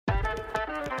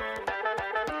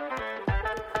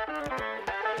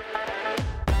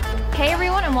Hey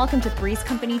everyone, and welcome to Three's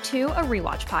Company 2, a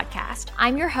rewatch podcast.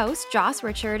 I'm your host, Joss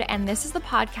Richard, and this is the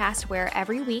podcast where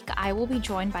every week I will be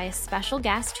joined by a special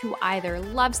guest who either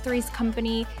loves Three's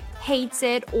Company, hates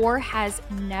it, or has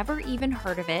never even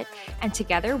heard of it, and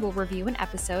together we'll review an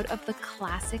episode of the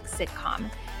classic sitcom.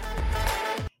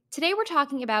 Today we're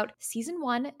talking about Season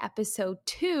 1, Episode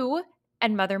 2,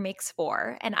 and Mother Makes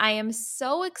Four, and I am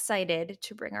so excited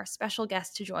to bring our special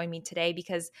guest to join me today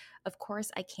because, of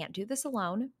course, I can't do this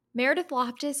alone. Meredith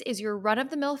Loftus is your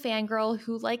run-of-the-mill fangirl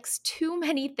who likes too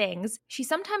many things. She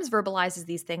sometimes verbalizes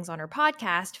these things on her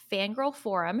podcast, Fangirl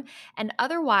Forum, and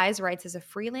otherwise writes as a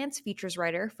freelance features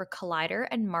writer for Collider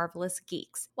and Marvelous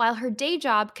Geeks, while her day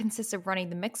job consists of running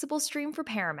the Mixable stream for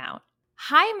Paramount.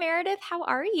 Hi, Meredith. How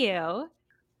are you?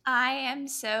 I am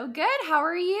so good. How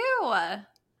are you?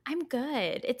 I'm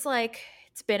good. It's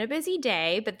been a busy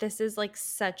day, but this is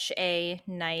such a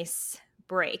nice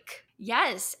break.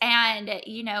 Yes. And,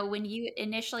 when you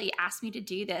initially asked me to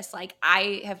do this,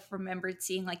 I have remembered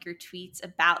seeing, your tweets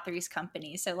about Three's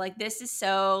Company. So, this is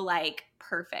so,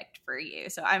 perfect for you.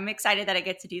 So I'm excited that I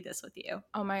get to do this with you.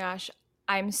 Oh, my gosh.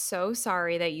 I'm so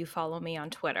sorry that you follow me on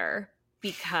Twitter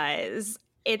because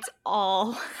it's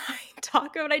all I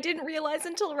talk about. I didn't realize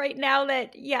until right now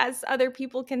that, yes, other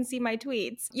people can see my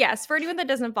tweets. Yes, for anyone that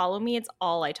doesn't follow me, it's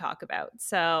all I talk about.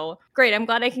 So great. I'm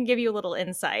glad I can give you a little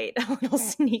insight, a little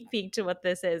sneak peek to what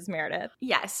this is, Meredith.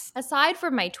 Yes. Aside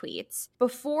from my tweets,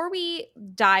 before we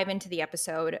dive into the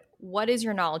episode, what is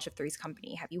your knowledge of Three's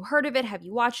Company? Have you heard of it? Have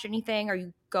you watched anything? Are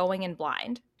you going in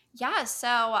blind? Yeah, so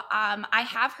I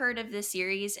have heard of this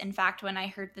series. In fact, when I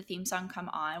heard the theme song come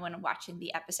on when watching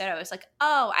the episode, I was like,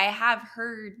 oh, I have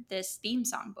heard this theme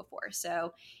song before.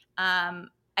 So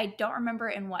I don't remember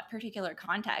in what particular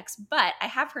context, but I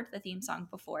have heard the theme song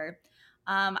before.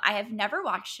 I have never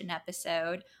watched an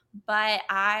episode, but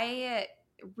I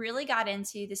really got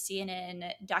into the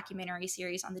CNN documentary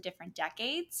series on the different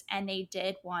decades, and they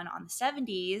did one on the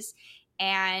 70s.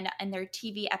 And in their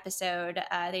TV episode,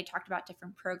 they talked about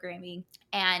different programming,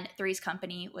 and Three's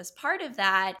Company was part of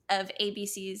that, of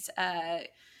ABC's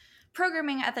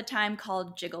programming at the time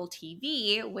called Jiggle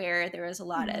TV, where there was a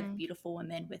lot of beautiful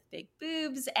women with big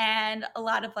boobs and a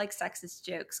lot of sexist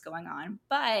jokes going on.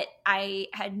 But I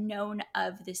had known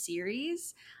of the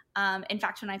series. In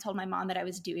fact, when I told my mom that I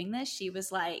was doing this, she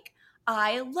was like,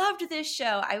 I loved this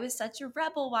show. I was such a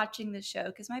rebel watching this show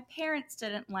because my parents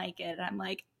didn't like it. And I'm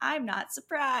like, I'm not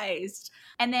surprised.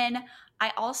 And then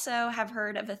I also have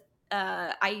heard of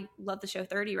I love the show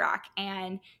 30 Rock,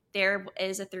 and there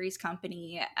is a Three's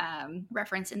Company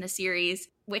reference in the series,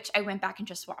 which I went back and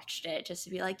just watched it just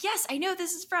to be like, yes, I know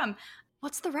this is from.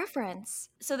 What's the reference?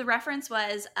 So the reference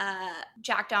was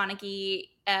Jack Donaghy,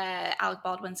 Alec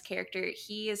Baldwin's character.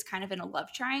 He is kind of in a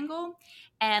love triangle,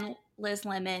 and Liz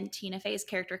Lemon, Tina Fey's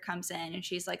character, comes in and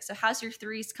she's like, so how's your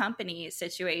Three's Company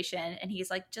situation? And he's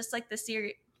like, just like the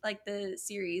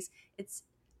series, it's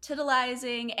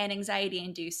titillizing and anxiety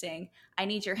inducing. I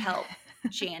need your help,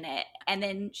 Janet. And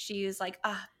then she's like,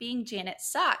 being Janet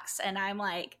sucks. And I'm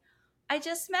like, I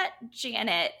just met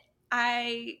Janet.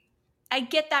 I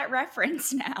get that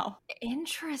reference now.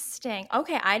 Interesting.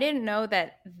 Okay, I didn't know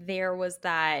that there was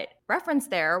that reference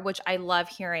there, which I love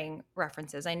hearing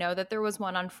references. I know that there was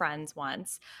one on Friends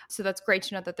once, so that's great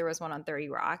to know that there was one on 30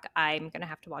 Rock. I'm going to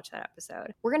have to watch that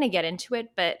episode. We're going to get into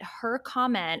it, but her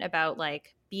comment about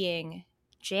being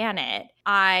Janet,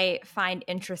 I find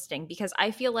interesting because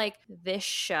I feel like this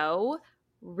show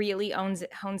really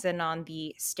hones in on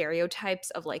the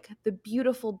stereotypes of the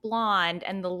beautiful blonde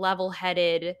and the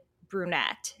level-headed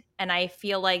brunette, and I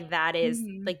feel like that is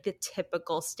the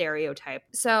typical stereotype.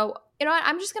 So you know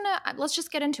what, let's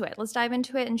just get into it. Let's dive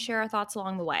into it and share our thoughts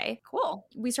along the way. Cool.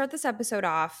 We start this episode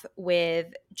off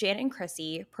with Janet and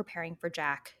Chrissy preparing for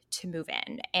Jack to move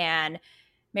in, and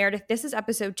Meredith, this is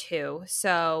episode 2.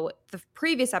 So the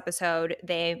previous episode,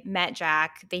 they met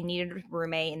Jack, they needed a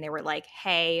roommate, and they were like,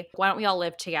 hey, why don't we all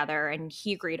live together? And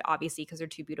he agreed, obviously, because they're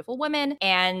two beautiful women.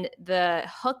 And the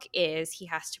hook is he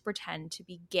has to pretend to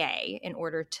be gay in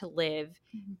order to live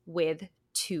with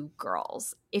two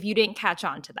girls. If you didn't catch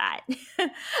on to that.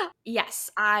 Yes,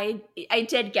 I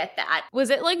did get that. Was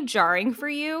it jarring for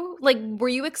you? Were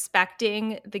you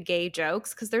expecting the gay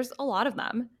jokes? Because there's a lot of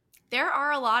them. There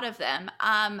are a lot of them.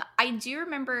 I do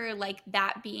remember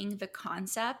that being the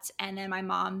concept, and then my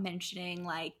mom mentioning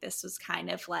this was kind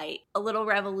of a little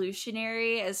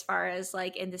revolutionary as far as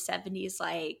in the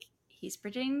 70s, he's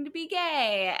pretending to be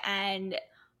gay, and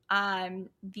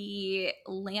the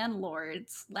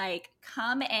landlords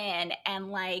come in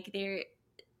and they're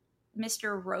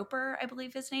Mr. Roper, I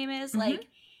believe his name is,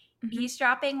 he's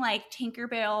dropping like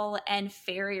Tinkerbell and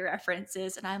fairy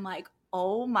references, and I'm like,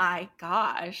 oh my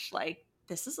gosh, like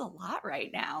this is a lot right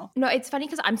now. No, it's funny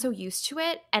because I'm so used to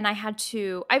it, and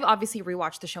I've obviously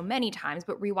rewatched the show many times,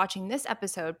 but rewatching this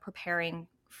episode, preparing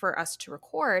for us to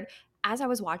record, as I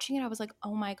was watching it, I was like,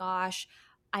 oh my gosh,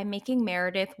 I'm making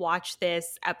Meredith watch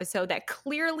this episode that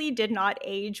clearly did not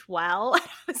age well. I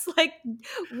was like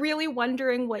really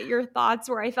wondering what your thoughts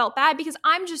were. I felt bad because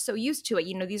I'm just so used to it.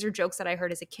 You know, these are jokes that I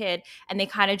heard as a kid, and they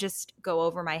kind of just go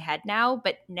over my head now.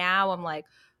 But now I'm like,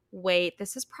 wait,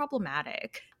 this is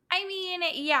problematic. I mean,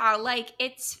 yeah, like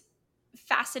it's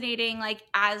fascinating like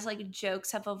as like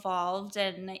jokes have evolved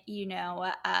and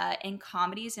in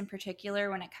comedies in particular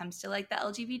when it comes to like the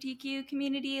LGBTQ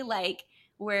community, like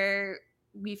where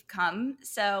we've come.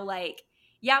 So like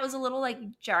yeah, it was a little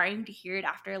like jarring to hear it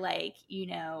after like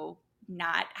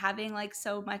not having like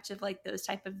so much of like those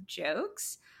type of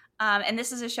jokes. And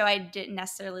this is a show I didn't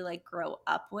necessarily like grow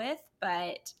up with,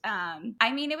 but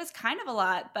I mean, it was kind of a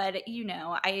lot. But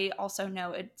I also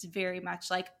know it's very much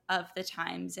like of the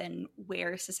times and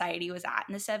where society was at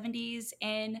in the 70s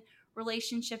in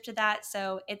relationship to that.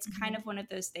 So it's kind of one of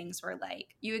those things where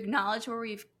like you acknowledge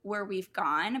where we've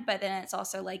gone, but then it's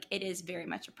also like it is very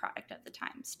much a product of the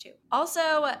times too.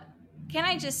 Also, can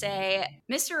I just say,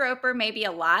 Mr. Roper may be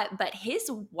a lot, but his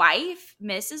wife,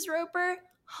 Mrs. Roper,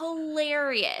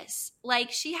 hilarious. Like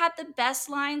she had the best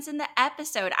lines in the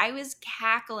episode. I was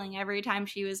cackling every time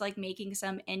she was like making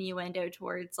some innuendo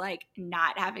towards like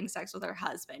not having sex with her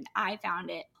husband. I found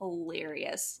it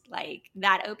hilarious. Like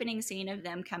that opening scene of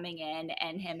them coming in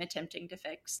and him attempting to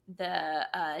fix the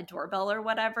doorbell or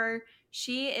whatever.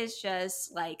 She is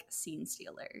just like scene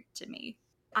stealer to me.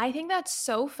 I think that's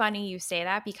so funny you say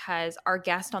that because our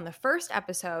guest on the first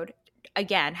episode,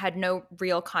 again, had no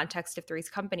real context of Three's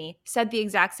Company, said the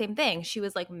exact same thing. She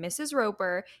was like, Mrs.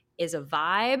 Roper is a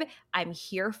vibe. I'm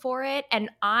here for it. And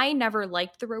I never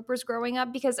liked the Ropers growing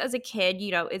up because as a kid,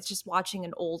 it's just watching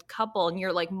an old couple and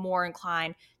you're like more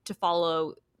inclined to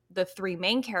follow the three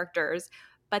main characters.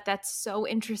 But that's so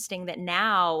interesting that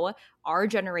now our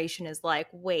generation is like,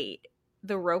 wait,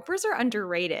 the Ropers are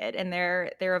underrated and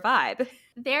they're a vibe.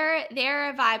 They're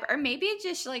a vibe, or maybe it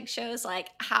just like shows like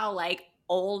how like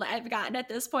old I've gotten at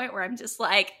this point where I'm just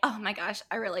like, oh my gosh,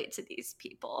 I relate to these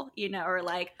people, or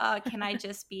like, oh, can I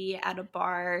just be at a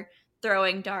bar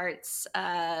throwing darts,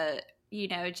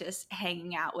 just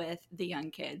hanging out with the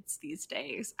young kids these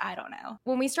days. I don't know.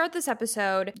 When we start this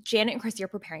episode, Janet and Chrissy are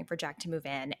preparing for Jack to move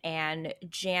in, and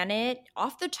Janet,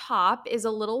 off the top, is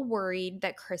a little worried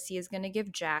that Chrissy is going to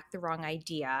give Jack the wrong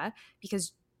idea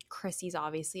because Chrissy's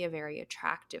obviously a very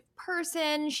attractive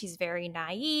person. She's very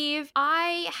naive.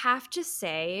 I have to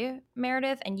say,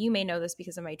 Meredith, and you may know this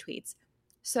because of my tweets.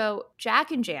 So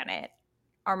Jack and Janet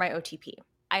are my OTP.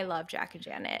 I love Jack and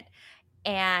Janet.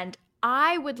 And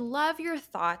I would love your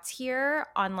thoughts here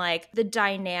on like the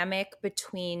dynamic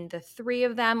between the three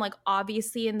of them. Like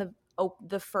obviously in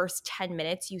the first 10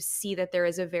 minutes, you see that there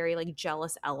is a very like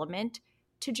jealous element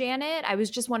to Janet. I was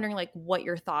just wondering like what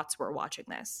your thoughts were watching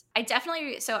this.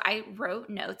 I wrote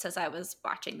notes as I was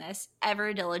watching this,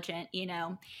 ever diligent,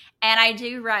 and I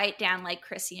do write down like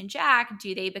Chrissy and Jack,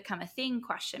 do they become a thing ?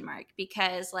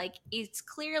 Because like it's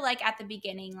clear like at the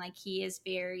beginning like he is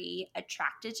very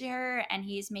attracted to her and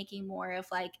he's making more of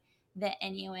like the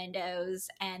innuendos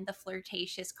and the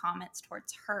flirtatious comments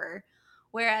towards her,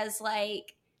 whereas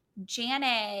like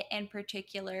Janet in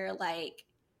particular, like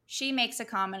she makes a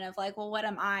comment of like, well, what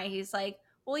am I? He's like,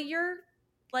 well, you're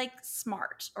like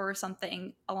smart or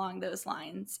something along those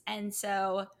lines. And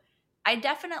so I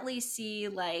definitely see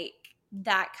like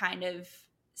that kind of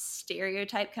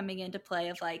stereotype coming into play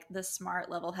of like the smart,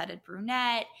 level-headed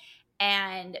brunette.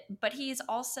 But he's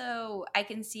also, I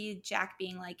can see Jack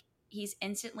being like, he's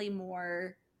instantly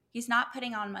more, he's not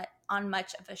putting on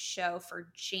much of a show for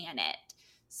Janet.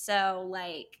 So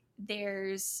like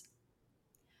there's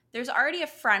already a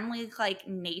friendly like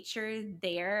nature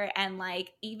there, and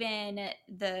like even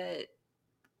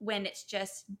when it's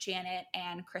just Janet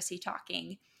and Chrissy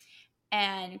talking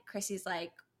and Chrissy's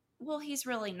like, well, he's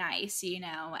really nice,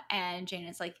 and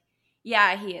Janet's like,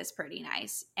 yeah, he is pretty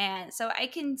nice. And so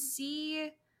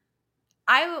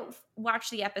I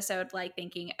watched the episode like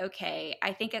thinking, okay,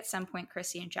 I think at some point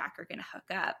Chrissy and Jack are gonna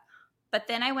hook up. But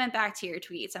then I went back to your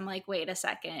tweets. I'm like, wait a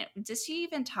second. Does she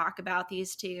even talk about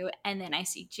these two? And then I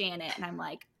see Janet and I'm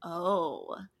like,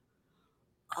 oh.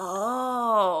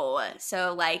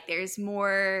 So like there's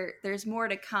more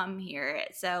to come here.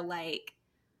 So like,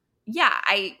 yeah,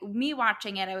 me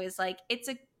watching it, I was like,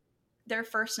 their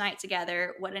first night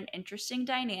together. What an interesting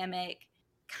dynamic.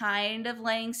 Kind of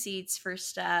laying seeds for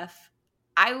stuff.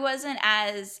 I wasn't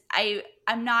as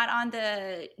I'm not on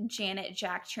the Janet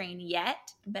Jack train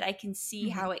yet, but I can see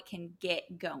Mm-hmm. how it can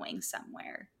get going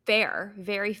somewhere. Fair,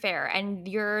 very fair. And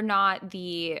you're not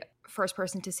the first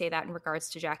person to say that in regards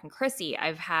to Jack and Chrissy.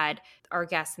 I've had our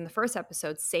guests in the first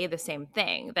episode say the same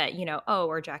thing, that, you know, oh,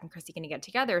 are Jack and Chrissy going to get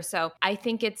together? So I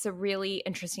think it's a really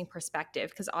interesting perspective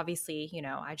because obviously, you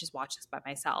know, I just watched this by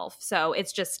myself. So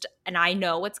it's just, and I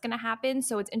know what's going to happen.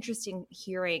 So it's interesting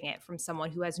hearing it from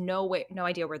someone who has no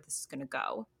idea where this is going to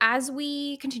go. As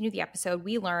we continue the episode,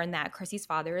 we learn that Chrissy's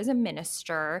father is a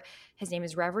minister. His name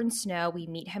is Reverend Snow. We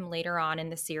meet him later on in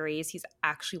the series. He's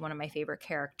actually one of my favorite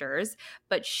characters,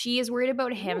 but she is worried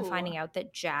about him finding out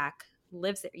that Jack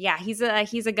lives there. Yeah, he's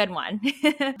a good one.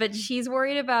 But she's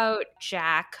worried about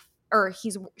Jack, or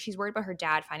she's worried about her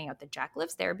dad finding out that Jack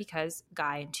lives there because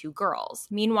guy and two girls.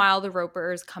 Meanwhile, the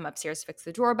Ropers come upstairs to fix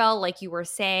the doorbell. Like you were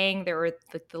saying, there were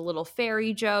the little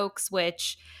fairy jokes,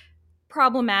 which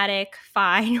problematic,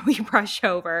 fine, we brush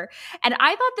over. And I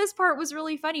thought this part was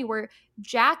really funny where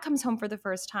Jack comes home for the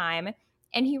first time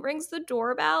and he rings the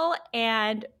doorbell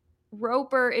and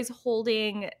Roper is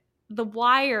holding the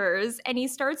wires and he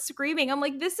starts screaming. I'm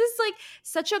like, this is like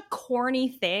such a corny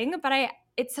thing, but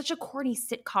it's such a corny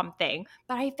sitcom thing,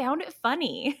 but I found it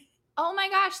funny. Oh my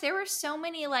gosh, there were so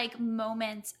many like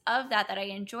moments of that I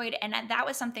enjoyed, and that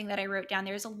was something that I wrote down.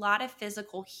 There's a lot of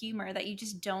physical humor that you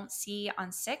just don't see on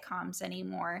sitcoms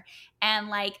anymore, and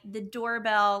like the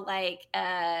doorbell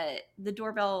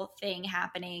thing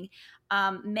happening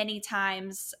many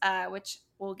times, which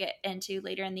we'll get into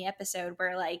later in the episode,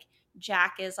 where like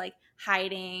Jack is like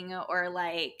hiding or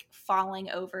like falling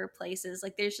over places.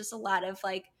 Like there's just a lot of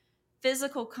like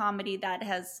physical comedy that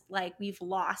has like we've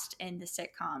lost in the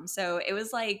sitcom. So it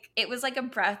was like a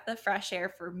breath of fresh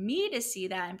air for me to see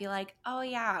that and be like, oh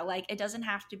yeah, like it doesn't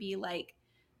have to be like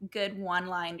good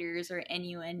one-liners or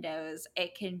innuendos.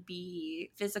 It can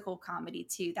be physical comedy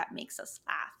too that makes us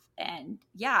laugh. And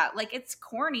yeah, like it's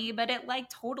corny, but it like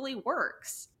totally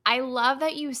works. I love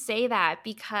that you say that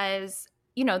because,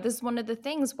 you know, this is one of the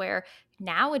things where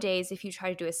nowadays, if you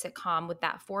try to do a sitcom with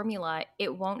that formula,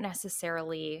 it won't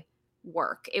necessarily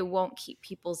work. It won't keep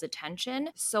people's attention.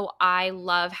 So I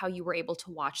love how you were able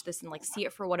to watch this and like see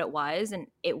it for what it was. And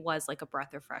it was like a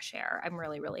breath of fresh air. I'm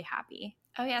really, really happy.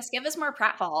 Oh yes, give us more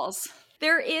pratfalls.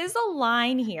 There is a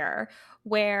line here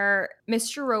where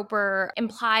Mr. Roper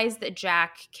implies that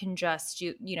Jack can just,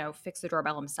 fix the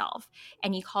doorbell himself.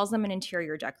 And he calls him an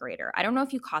interior decorator. I don't know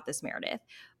if you caught this, Meredith,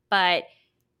 but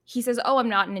he says, oh, I'm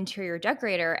not an interior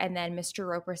decorator. And then Mr.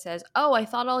 Roper says, oh, I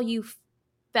thought all you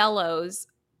fellows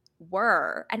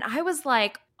were. And I was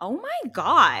like, oh my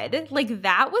God, like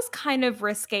that was kind of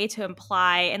risque to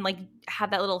imply and like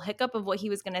have that little hiccup of what he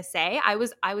was going to say. I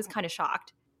was kind of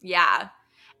shocked. Yeah.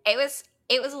 It was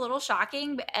a little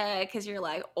shocking because you're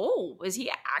like, oh, was he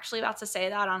actually about to say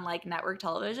that on like network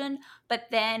television? But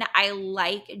then I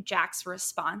like Jack's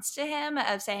response to him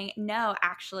of saying, no,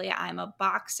 actually, I'm a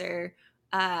boxer.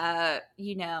 I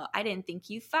didn't think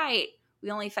you fight. We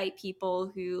only fight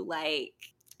people who like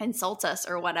insult us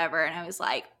or whatever. And I was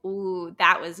like, ooh,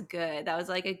 that was good. That was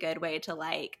like a good way to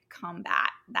like combat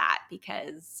that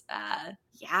because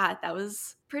that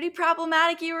was pretty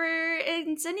problematic. You were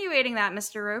insinuating that,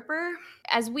 Mr. Roper.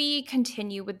 As we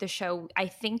continue with the show, I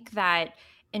think that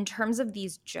in terms of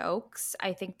these jokes,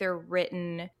 I think they're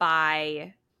written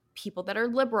by people that are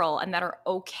liberal and that are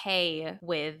okay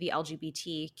with the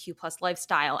LGBTQ plus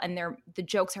lifestyle. And the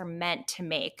jokes are meant to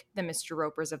make the Mr.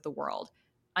 Ropers of the world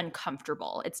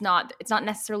uncomfortable. It's not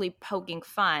necessarily poking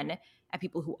fun at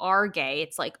people who are gay.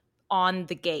 It's like on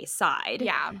the gay side.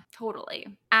 Yeah, totally.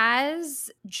 As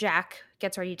Jack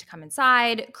gets ready to come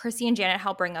inside, Chrissy and Janet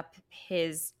help bring up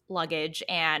his luggage.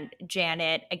 And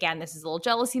Janet, again, this is a little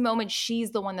jealousy moment.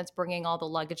 She's the one that's bringing all the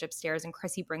luggage upstairs. And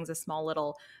Chrissy brings a small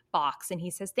little box. And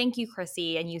he says, thank you,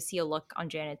 Chrissy. And you see a look on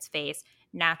Janet's face.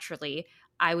 Naturally,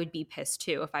 I would be pissed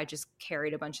too if I just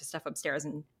carried a bunch of stuff upstairs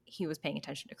and he was paying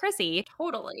attention to Chrissy.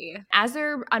 Totally. As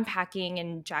they're unpacking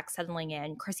and Jack's settling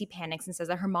in, Chrissy panics and says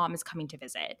that her mom is coming to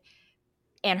visit.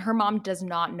 And her mom does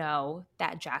not know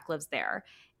that Jack lives there.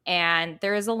 And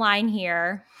there is a line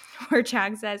here where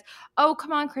Jack says, oh,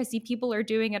 come on, Chrissy, people are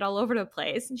doing it all over the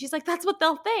place. And she's like, that's what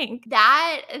they'll think.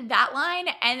 That line.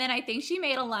 And then I think she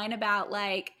made a line about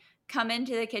like, come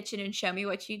into the kitchen and show me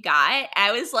what you got.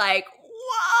 I was like,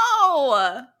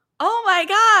 whoa. Oh my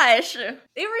gosh.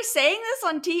 They were saying this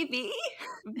on TV?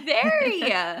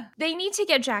 Very. They need to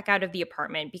get Jack out of the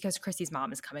apartment because Chrissy's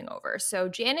mom is coming over. So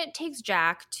Janet takes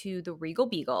Jack to the Regal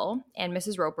Beagle, and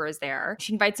Mrs. Roper is there.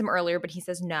 She invites him earlier, but he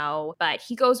says no. But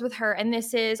he goes with her, and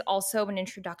this is also an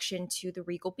introduction to the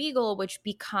Regal Beagle, which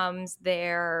becomes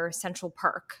their central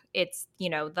perk. It's,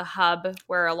 the hub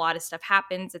where a lot of stuff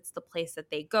happens. It's the place that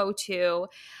they go to,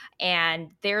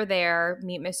 and they're there,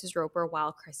 meet Mrs. Roper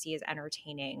while Chrissy is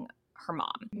entertaining her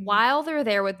mom. While they're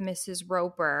there with Mrs.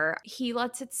 Roper, he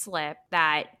lets it slip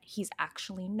that he's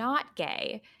actually not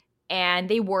gay. And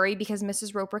they worry because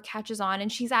Mrs. Roper catches on,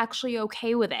 and she's actually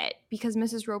okay with it because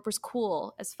Mrs. Roper's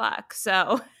cool as fuck.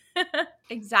 So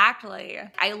Exactly.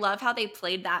 I love how they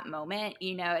played that moment,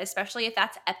 especially if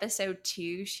that's episode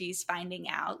 2, she's finding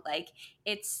out. Like,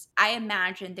 I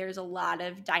imagine there's a lot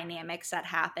of dynamics that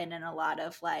happen and a lot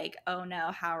of like, oh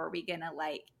no, how are we gonna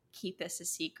like keep this a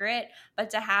secret? But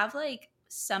to have like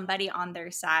somebody on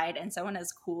their side and someone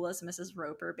as cool as Mrs.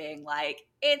 Roper being like,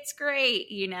 it's great,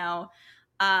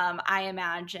 I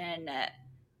imagine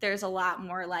there's a lot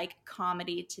more like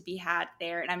comedy to be had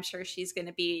there. And I'm sure she's going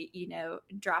to be,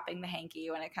 dropping the hanky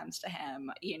when it comes to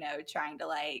him, trying to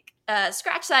like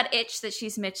scratch that itch that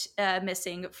she's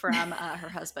missing from her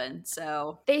husband.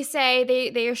 So they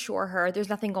say, they assure her there's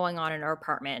nothing going on in her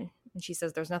apartment. And she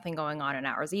says there's nothing going on in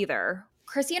ours either.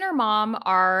 Chrissy and her mom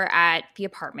are at the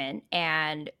apartment,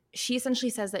 and she essentially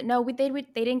says that no, they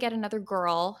didn't get another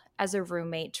girl as a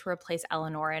roommate to replace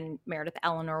Eleanor, and Meredith.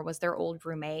 Eleanor was their old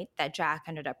roommate that Jack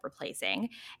ended up replacing.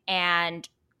 And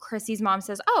Chrissy's mom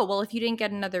says, oh, well, if you didn't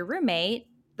get another roommate,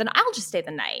 then I'll just stay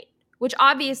the night. Which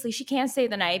obviously she can't stay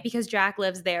the night because Jack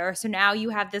lives there. So now you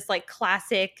have this like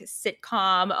classic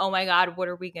sitcom, oh my God, what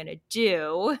are we going to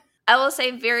do? I will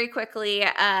say very quickly,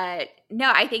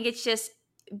 no, I think it's just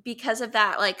because of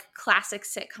that like classic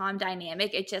sitcom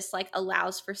dynamic, it just like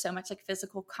allows for so much like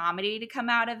physical comedy to come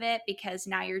out of it, because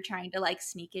now you're trying to like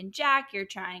sneak in Jack, you're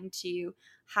trying to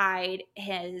hide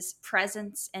his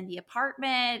presence in the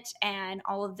apartment, and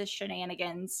all of the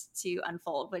shenanigans to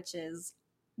unfold, which is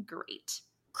great.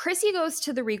 Chrissy goes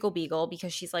to the Regal Beagle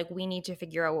because she's like, we need to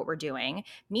figure out what we're doing.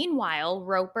 Meanwhile,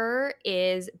 Roper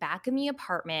is back in the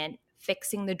apartment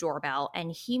fixing the doorbell,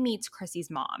 and he meets Chrissy's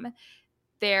mom.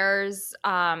 There's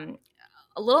a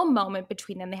little moment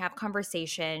between them. They have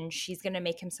conversation. She's going to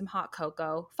make him some hot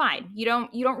cocoa. Fine. You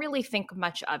don't really think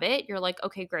much of it. You're like,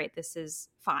 okay, great. This is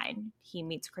fine. He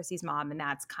meets Chrissy's mom, and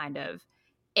that's kind of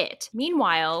it.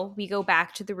 Meanwhile, we go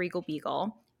back to the Regal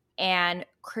Beagle, and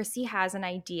Chrissy has an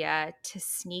idea to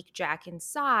sneak Jack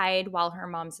inside while her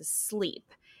mom's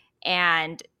asleep.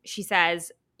 And she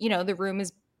says, the room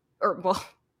is,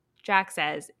 Jack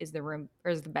says, is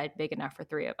the bed big enough for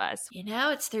 3 of us?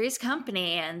 It's Three's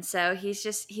Company. And so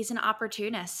he's an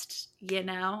opportunist, It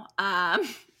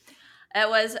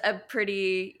was a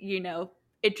pretty,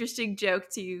 interesting joke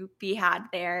to be had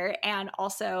there. And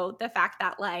also the fact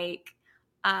that like,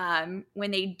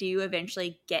 when they do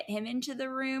eventually get him into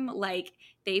the room, like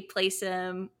they place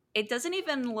him, it doesn't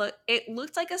even look, it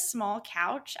looked like a small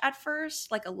couch at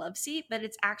first, like a love seat, but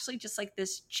it's actually just like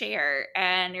this chair,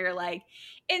 and you're like,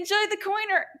 enjoy the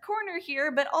corner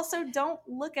here, but also don't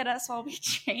look at us while we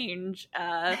change.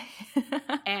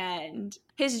 And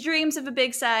his dreams of a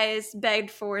big size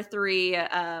begged for 3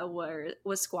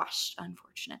 was squashed,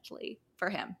 unfortunately, for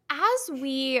him. As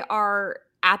we are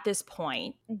at this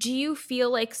point, do you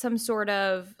feel like some sort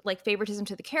of like favoritism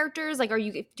to the characters? Like, do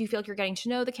you feel like you're getting to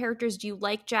know the characters? Do you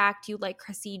like Jack? Do you like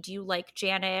Chrissy? Do you like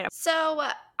Janet? So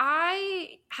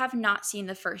I have not seen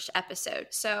the first episode,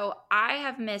 so I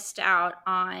have missed out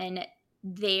on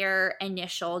their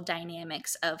initial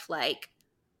dynamics of like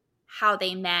how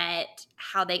they met,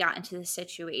 how they got into the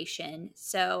situation.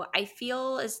 So I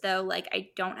feel as though like I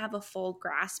don't have a full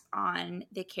grasp on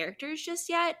the characters just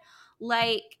yet.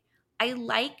 Like, I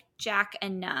like Jack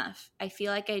enough. I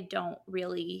feel like I don't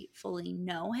really fully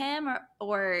know him,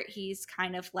 or he's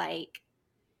kind of like,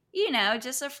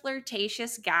 just a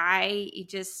flirtatious guy,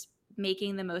 just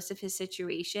making the most of his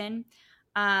situation.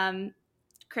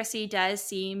 Chrissy does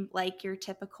seem like your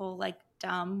typical like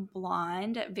dumb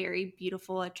blonde, very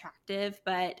beautiful, attractive,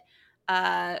 but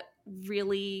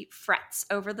really frets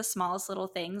over the smallest little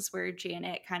things, where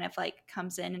Janet kind of like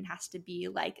comes in and has to be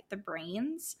like the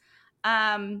brains.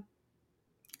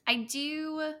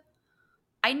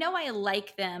 I know I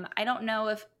like them. I don't know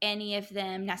if any of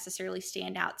them necessarily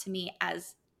stand out to me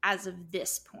as of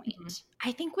this point.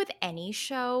 I think with any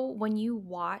show, when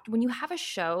you have a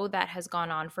show that has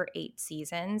gone on for 8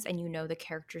 seasons and you know the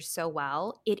characters so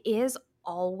well, it is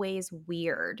always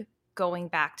weird going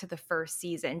back to the first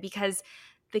season, because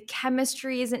the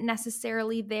chemistry isn't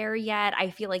necessarily there yet. I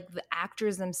feel like the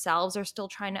actors themselves are still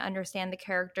trying to understand the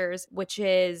characters, which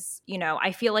is,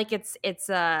 I feel like it's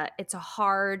a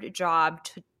hard job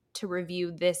to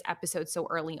review this episode so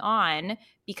early on,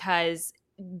 because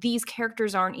these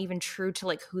characters aren't even true to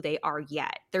like who they are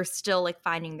yet. They're still like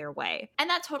finding their way. And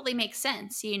that totally makes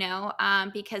sense,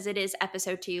 because it is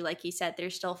episode 2, like you said, they're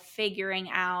still figuring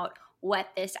out what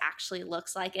this actually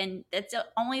looks like. And it's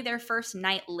only their first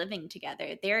night living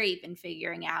together. They're even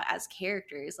figuring out as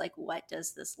characters, like, what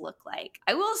does this look like?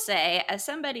 I will say, as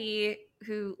somebody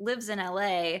who lives in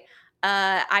LA,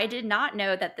 I did not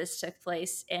know that this took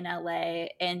place in LA,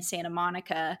 in Santa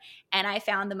Monica. And I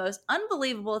found the most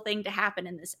unbelievable thing to happen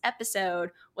in this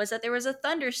episode was that there was a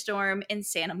thunderstorm in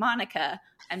Santa Monica.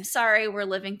 I'm sorry, we're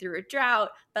living through a drought,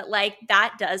 but like,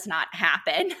 that does not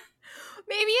happen.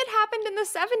 Maybe it happened in the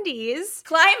 70s.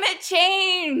 Climate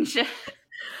change.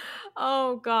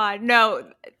 Oh, God.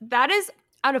 No, that is,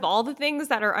 out of all the things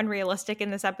that are unrealistic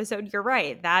in this episode, you're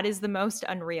right. That is the most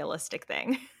unrealistic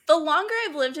thing. The longer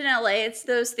I've lived in LA, it's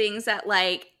those things that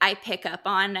like I pick up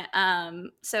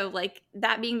on. So like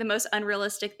that being the most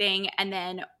unrealistic thing. And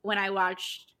then when I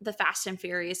watched the Fast and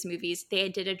Furious movies, they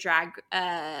did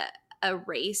a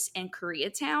race in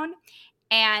Koreatown.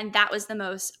 And that was the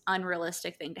most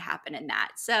unrealistic thing to happen in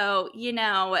that. So,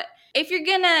 if you're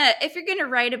gonna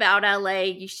write about LA,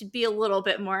 you should be a little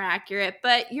bit more accurate.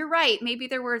 But you're right. Maybe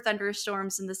there were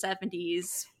thunderstorms in the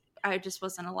 70s. I just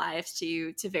wasn't alive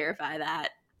to verify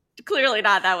that. Clearly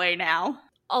not that way now.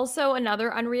 Also, another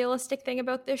unrealistic thing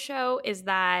about this show is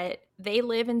that they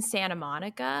live in Santa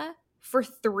Monica for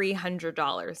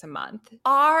 $300 a month.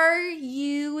 Are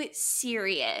you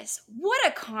serious? What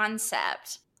a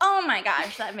concept. Oh my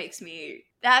gosh, that makes me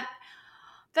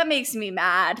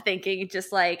mad thinking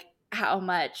just like how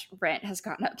much rent has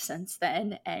gone up since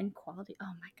then and quality.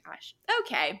 Oh my gosh.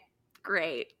 Okay,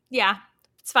 great. Yeah,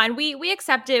 it's fine. We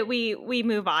accept it. We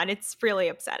move on. It's really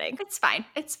upsetting. It's fine.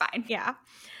 Yeah.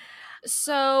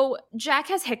 So Jack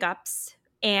has hiccups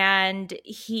and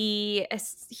he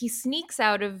sneaks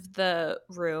out of the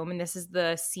room, and this is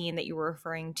the scene that you were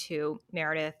referring to,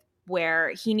 Meredith,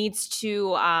 where he needs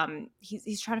to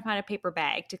he's trying to find a paper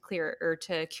bag to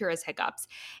cure his hiccups,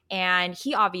 and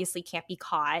he obviously can't be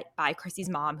caught by Chrissy's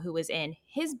mom, who is in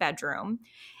his bedroom.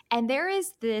 And there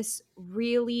is this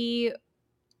really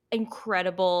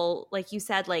incredible, like you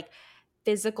said, like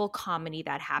physical comedy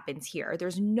that happens here.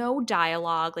 There's no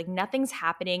dialogue, like nothing's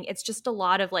happening. It's just a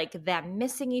lot of like them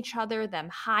missing each other, them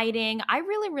hiding. I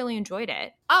really, really enjoyed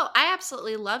it. Oh, I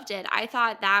absolutely loved it. I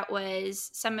thought that was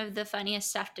some of the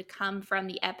funniest stuff to come from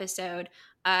the episode.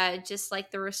 Just like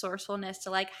the resourcefulness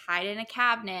to like hide in a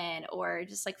cabinet or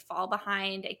just like fall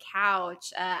behind a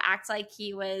couch, act like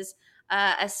he was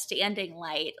a standing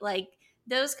light. Like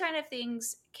those kind of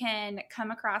things can come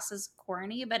across as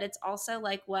corny, but it's also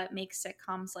like what makes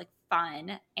sitcoms like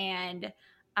fun. And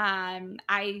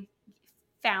I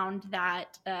found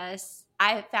that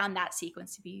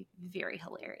sequence to be very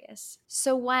hilarious.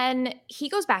 So when he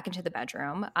goes back into the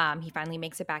bedroom, he finally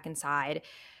makes it back inside.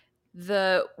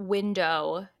 The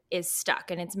window is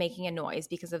stuck and it's making a noise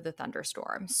because of the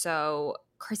thunderstorm. So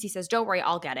Chrissy says, "Don't worry,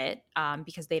 I'll get it,"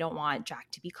 because they don't want Jack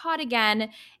to be caught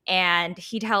again. And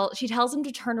she tells him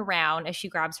to turn around as she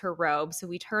grabs her robe. So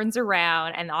he turns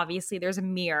around, and obviously there's a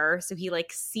mirror. So he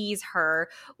like sees her,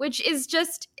 which is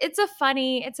just it's a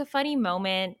funny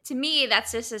moment. To me,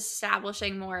 that's just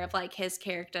establishing more of like his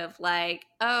character of like,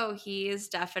 oh, he is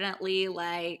definitely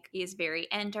like he's very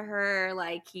into her,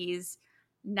 like he's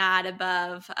not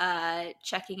above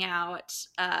checking out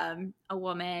a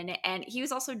woman. And he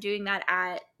was also doing that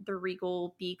at the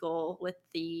Regal Beagle with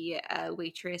the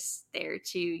waitress there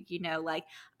too, like,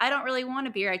 I don't really want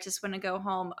a beer, I just want to go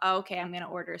home. Oh, okay, I'm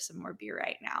gonna order some more beer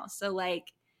right now. So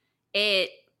like it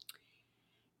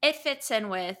fits in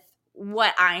with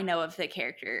what I know of the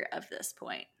character of this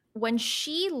point. When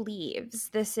she leaves,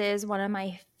 this is one of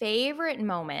my favorite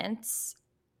moments.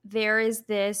 There is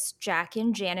this Jack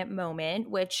and Janet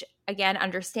moment, which, again,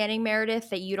 understanding,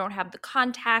 Meredith, that you don't have the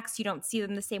contacts, you don't see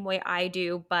them the same way I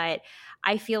do, but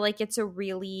I feel like it's a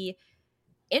really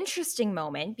interesting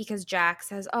moment because Jack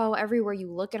says, "Oh, everywhere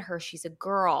you look at her, she's a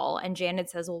girl." And Janet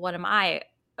says, "Well, what am I,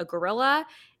 a gorilla?"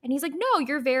 And he's like, "No,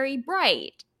 you're very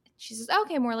bright." She says,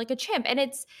 "Okay, more like a chimp." And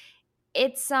it's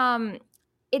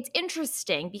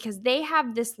interesting because they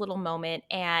have this little moment,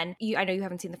 and I know you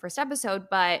haven't seen the first episode,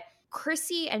 but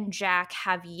Chrissy and Jack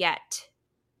have yet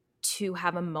to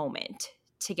have a moment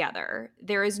together.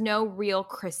 There is no real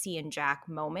Chrissy and Jack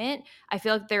moment. I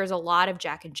feel like there's a lot of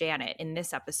Jack and Janet in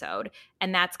this episode,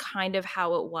 and that's kind of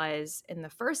how it was in the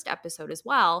first episode as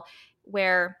well,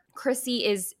 where Chrissy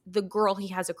is the girl he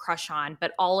has a crush on,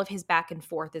 but all of his back and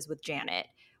forth is with Janet,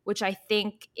 which I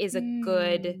think is a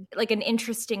good, like an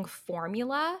interesting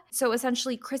formula. So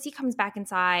essentially, Chrissy comes back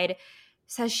inside,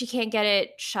 says she can't get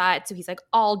it shut. So he's like,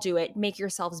 I'll do it. Make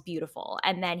yourselves beautiful.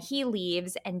 And then he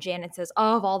leaves, and Janet says,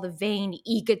 oh, of all the vain,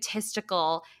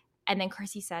 egotistical. And then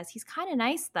Chrissy says, he's kind of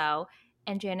nice though.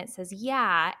 And Janet says,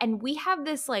 yeah. And we have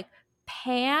this like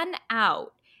pan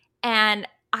out. And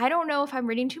I don't know if I'm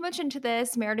reading too much into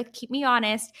this. Meredith, keep me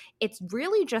honest. It's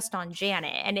really just on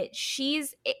Janet. And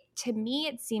to me,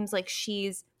 it seems like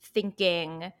she's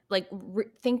thinking, like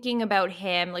thinking about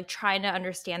him, like trying to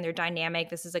understand their dynamic.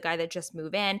 This is a guy that just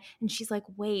moved in. And she's like,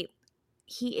 wait,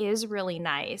 he is really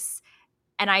nice.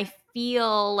 And I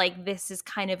feel like this is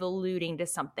kind of alluding to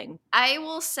something. I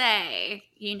will say,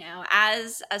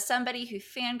 as somebody who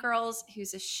fangirls,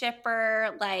 who's a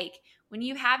shipper, like when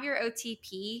you have your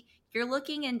OTP, you're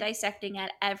looking and dissecting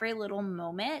at every little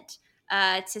moment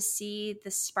to see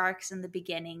the sparks in the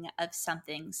beginning of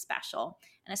something special.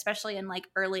 And especially in like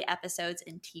early episodes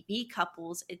in TV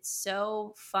couples, it's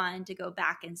so fun to go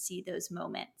back and see those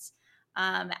moments.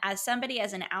 As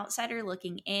an outsider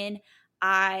looking in,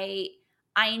 I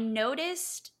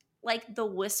noticed like the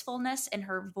wistfulness in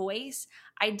her voice.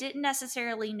 I didn't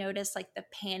necessarily notice like the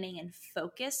panning and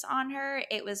focus on her.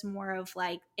 It was more of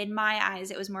like, in my eyes,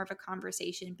 it was more of a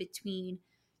conversation between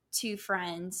two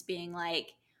friends being like,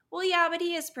 well, yeah, but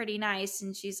he is pretty nice.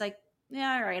 And she's like,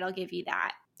 yeah, all right, I'll give you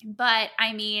that. But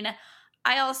I mean,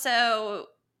 I also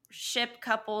ship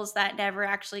couples that never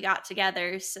actually got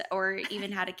together or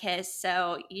even had a kiss.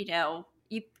 So,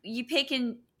 you pick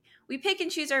and we pick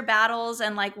and choose our battles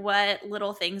and like what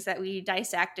little things that we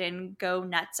dissect and go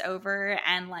nuts over,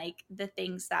 and like the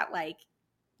things that like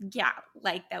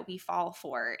that we fall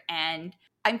for. And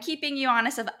I'm keeping you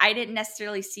honest of I didn't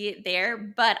necessarily see it there,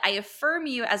 but I affirm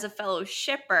you as a fellow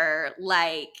shipper,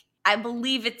 like I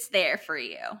believe it's there for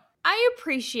you. I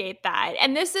appreciate that.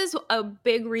 And this is a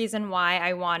big reason why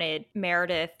I wanted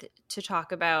Meredith to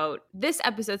talk about this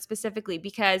episode specifically,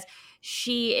 because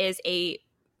she is a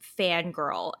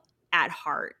fangirl at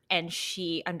heart and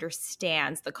she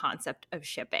understands the concept of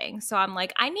shipping. So I'm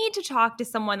like, I need to talk to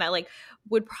someone that like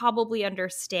would probably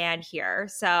understand here.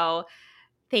 So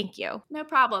thank you. No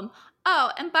problem.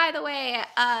 Oh, and by the way,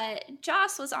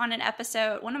 Joss was on an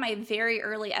episode, one of my very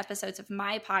early episodes of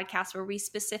my podcast, where we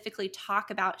specifically talk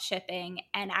about shipping.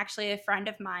 And actually, a friend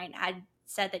of mine had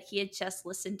said that he had just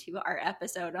listened to our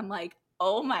episode. I'm like,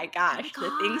 oh my gosh,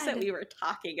 the things that we were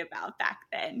talking about back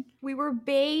then. We were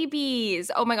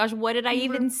babies. Oh my gosh, what did I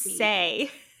even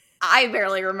say? I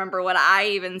barely remember what I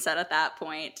even said at that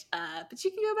point, but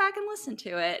you can go back and listen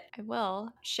to it. I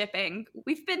will. Shipping,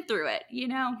 we've been through it,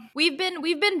 We've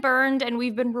been burned and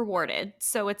we've been rewarded,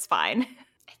 so it's fine.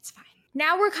 It's fine.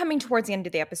 Now we're coming towards the end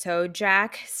of the episode.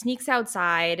 Jack sneaks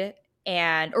outside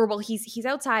he's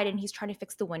outside and he's trying to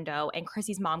fix the window, and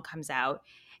Chrissy's mom comes out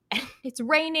and it's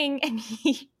raining, and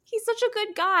he's such a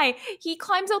good guy. He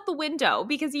climbs out the window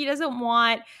because he doesn't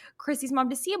want Chrissy's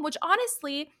mom to see him, which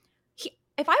honestly,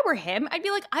 if I were him, I'd be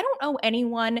like, I don't owe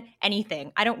anyone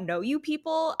anything. I don't know you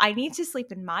people. I need to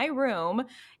sleep in my room.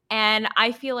 And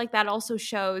I feel like that also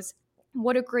shows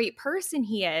what a great person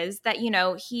he is, that,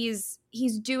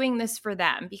 he's doing this for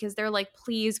them because they're like,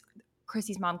 please,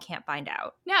 Chrissy's mom can't find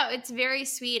out. No, it's very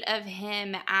sweet of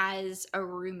him as a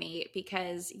roommate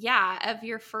because, of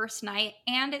your first night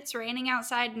and it's raining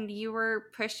outside and you were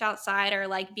pushed outside or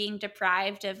like being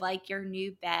deprived of like your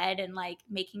new bed and like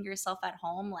making yourself at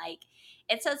home. Like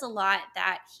it says a lot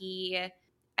that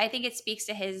I think it speaks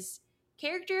to his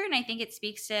character, and I think it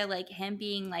speaks to like him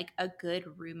being like a good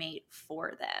roommate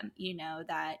for them,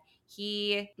 that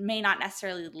he may not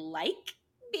necessarily like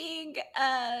being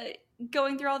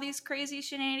going through all these crazy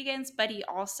shenanigans, but he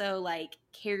also like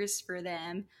cares for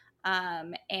them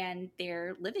and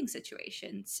their living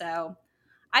situation. So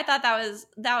I thought that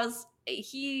was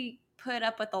he put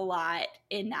up with a lot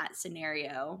in that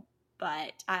scenario,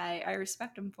 but I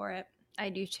respect him for it. I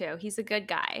do too. He's a good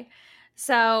guy.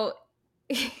 So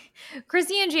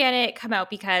Chrissy and Janet come out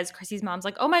because Chrissy's mom's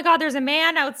like, oh my God, there's a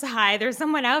man outside. There's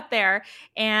someone out there.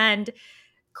 And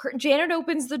Janet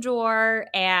opens the door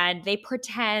and they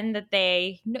pretend that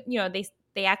they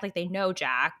act like they know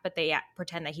Jack, but they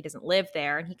pretend that he doesn't live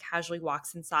there, and he casually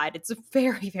walks inside. It's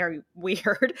very, very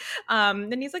weird.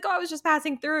 Then he's like, oh, I was just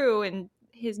passing through. And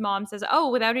his mom says,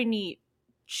 oh, without any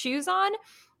shoes on?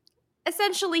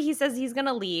 Essentially, he says he's going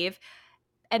to leave.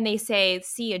 And they say,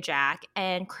 see ya, Jack.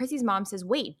 And Chrissy's mom says,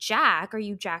 wait, Jack? Are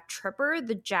you Jack Tripper,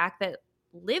 the Jack that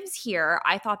lives here?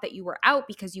 I thought that you were out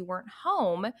because you weren't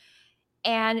home.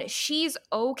 And she's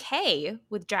okay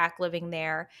with Jack living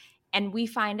there. And we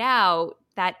find out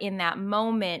that in that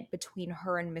moment between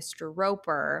her and Mr.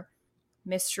 Roper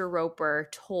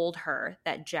told her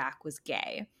that Jack was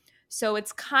gay. So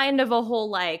it's kind of a whole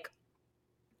like,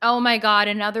 oh my God,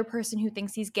 another person who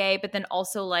thinks he's gay, but then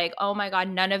also like, oh my God,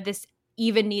 none of this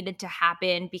even needed to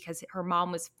happen because her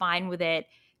mom was fine with it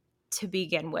to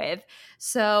begin with.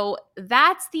 So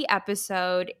that's the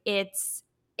episode. It's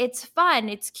fun,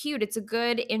 it's cute, it's a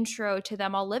good intro to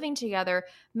them all living together.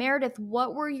 Meredith,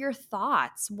 what were your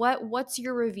thoughts? What's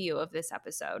your review of this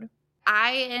episode?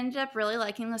 I ended up really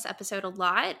liking this episode a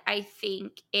lot. I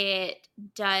think it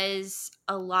does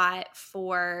a lot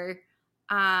for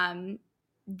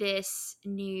this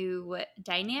new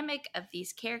dynamic of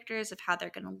these characters, of how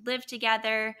they're going to live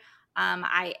together.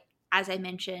 As I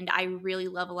mentioned, I really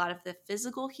love a lot of the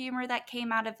physical humor that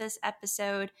came out of this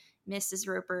episode. Mrs.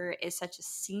 Roper is such a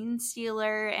scene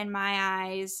stealer in my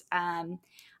eyes. I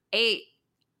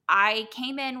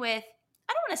came in with,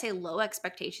 I don't want to say low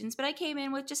expectations, but I came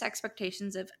in with just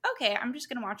expectations of, okay, I'm just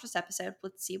going to watch this episode.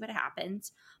 Let's see what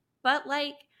happens. But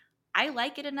like, I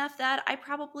like it enough that I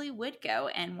probably would go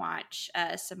and watch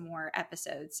some more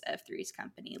episodes of Three's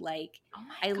Company. Like,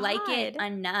 I like it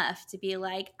enough to be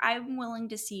like, I'm willing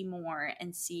to see more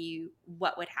and see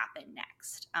what would happen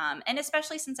next. And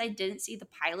especially since I didn't see the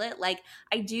pilot, like,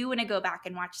 I do want to go back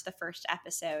and watch the first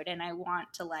episode, and I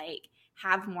want to like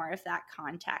have more of that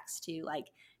context to like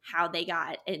how they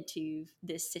got into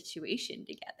this situation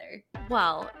together.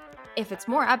 Well, if it's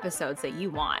more episodes that you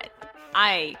want,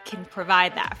 I can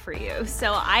provide that for you.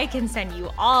 So I can send you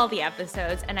all the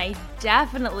episodes, and I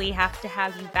definitely have to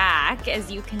have you back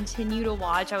as you continue to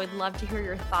watch. I would love to hear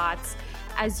your thoughts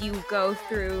as you go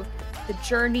through the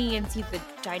journey and see the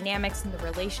dynamics and the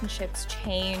relationships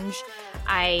change.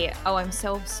 I'm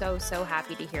so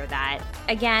happy to hear that.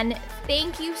 Again,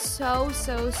 thank you so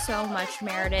much,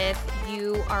 Meredith.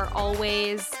 You are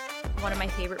always one of my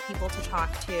favorite people to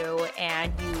talk to,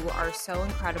 and you are so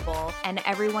incredible. And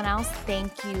everyone else,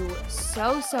 thank you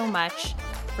so much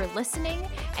for listening,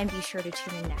 and be sure to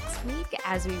tune in next week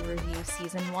as we review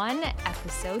season 1,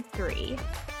 episode 3.